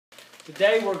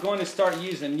Today we're going to start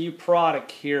using a new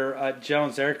product here at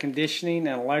Jones Air Conditioning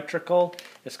and Electrical.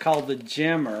 It's called the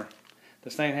Jimmer.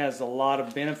 This thing has a lot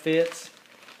of benefits,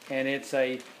 and it's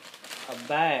a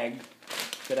bag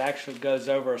that actually goes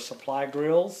over supply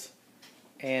grills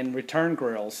and return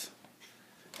grills.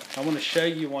 I want to show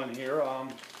you one here.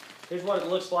 Here's what it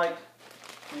looks like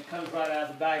when it comes right out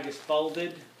of the bag. It's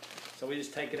folded, so we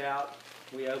just take it out,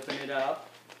 we open it up,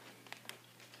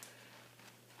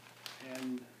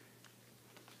 and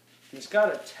it's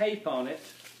got a tape on it.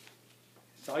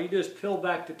 So all you do is peel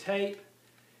back the tape,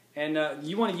 and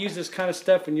you want to use this kind of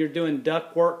stuff when you're doing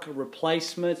duct work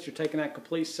replacements. You're taking out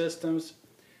complete systems.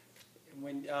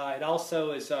 When it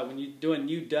also is when you're doing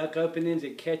new duct openings,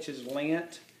 it catches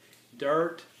lint,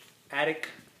 dirt, attic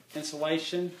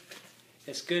insulation.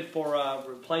 It's good for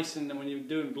replacing them when you're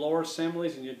doing blower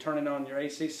assemblies and you're turning on your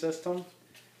AC system.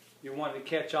 You want to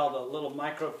catch all the little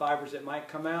microfibers that might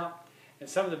come out. And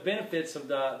some of the benefits of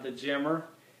the Jimmer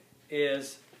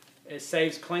is it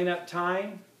saves cleanup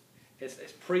time. It's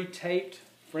pre-taped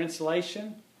for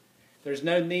insulation. There's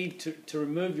no need to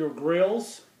remove your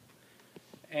grills.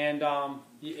 And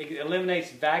it eliminates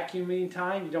vacuuming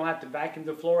time. You don't have to vacuum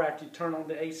the floor after you turn on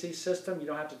the AC system. You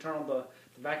don't have to turn on the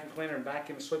vacuum cleaner and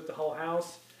vacuum and sweep the whole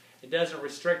house. It doesn't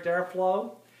restrict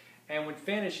airflow. And when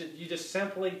finished, you just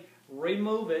simply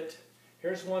remove it.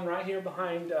 Here's one right here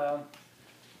behind.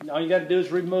 All you got to do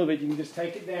is remove it. You can just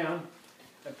take it down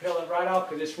and peel it right off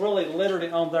because it's really littered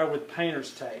on there with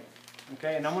painter's tape.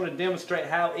 Okay, and I'm going to demonstrate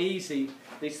how easy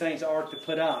these things are to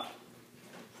put up.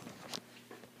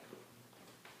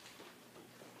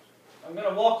 I'm going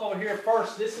to walk over here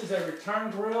first. This is a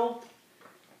return grill,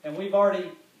 and we've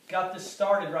already got this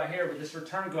started right here with this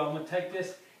return grill. I'm going to take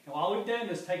this, and all we've done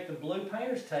is take the blue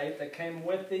painter's tape that came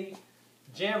with the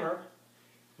Jimmer.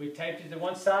 We taped it to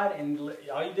one side, and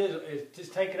all you do is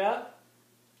just take it up,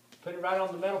 put it right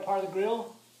on the metal part of the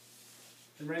grill,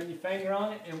 and run your finger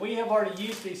on it. And we have already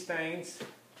used these things,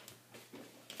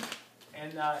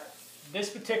 and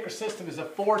this particular system is a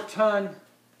 4-ton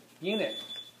unit,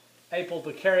 able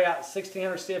to carry out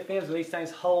 1,600 CFMs, and these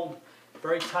things hold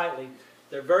very tightly.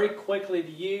 They're very quickly to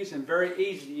use and very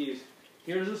easy to use.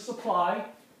 Here's a supply.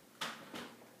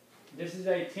 This is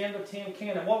a 10 by 10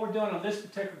 can, and what we're doing on this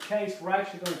particular case, we're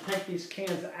actually going to take these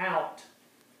cans out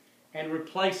and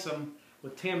replace them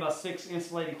with 10 by 6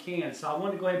 insulated cans. So I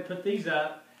wanted to go ahead and put these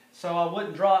up so I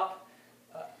wouldn't drop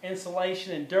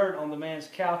insulation and dirt on the man's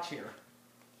couch here.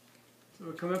 So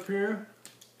we'll come up here,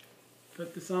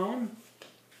 put this on.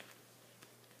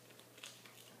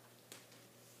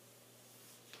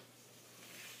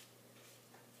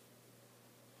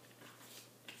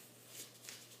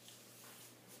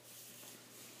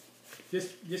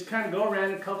 Just kind of go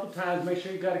around it a couple times, make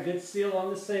sure you've got a good seal on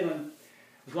the ceiling.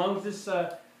 As long as this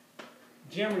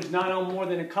Jimmer is not on more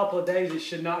than a couple of days, it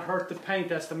should not hurt the paint.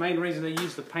 That's the main reason they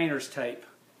use the painter's tape.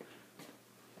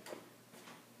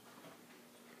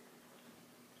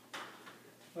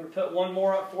 I'm going to put one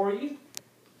more up for you.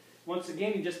 Once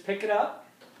again, you just pick it up.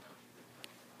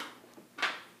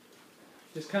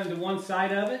 Just come to one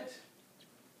side of it.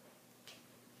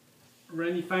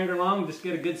 Run your finger along, just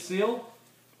get a good seal.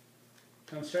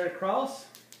 Come straight across,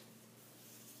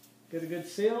 get a good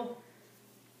seal.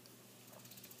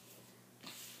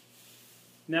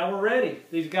 Now we're ready.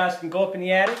 These guys can go up in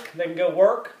the attic, they can go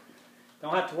work.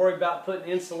 Don't have to worry about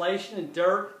putting insulation and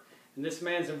dirt in this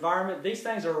man's environment. These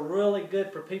things are really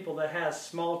good for people that has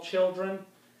small children,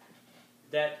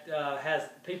 that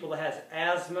people that has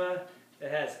asthma,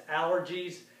 that has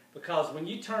allergies, because when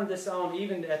you turn this on,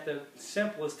 even at the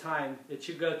simplest time that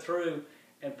you go through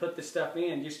and put this stuff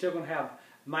in, you're still going to have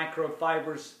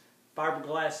microfibers,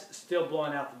 fiberglass still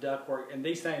blowing out the ductwork, and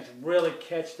these things really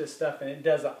catch this stuff, and it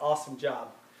does an awesome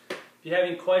job. If you have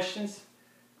any questions,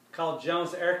 call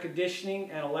Jones Air Conditioning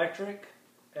and Electric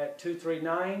at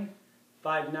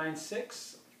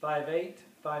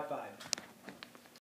 239-596-5855.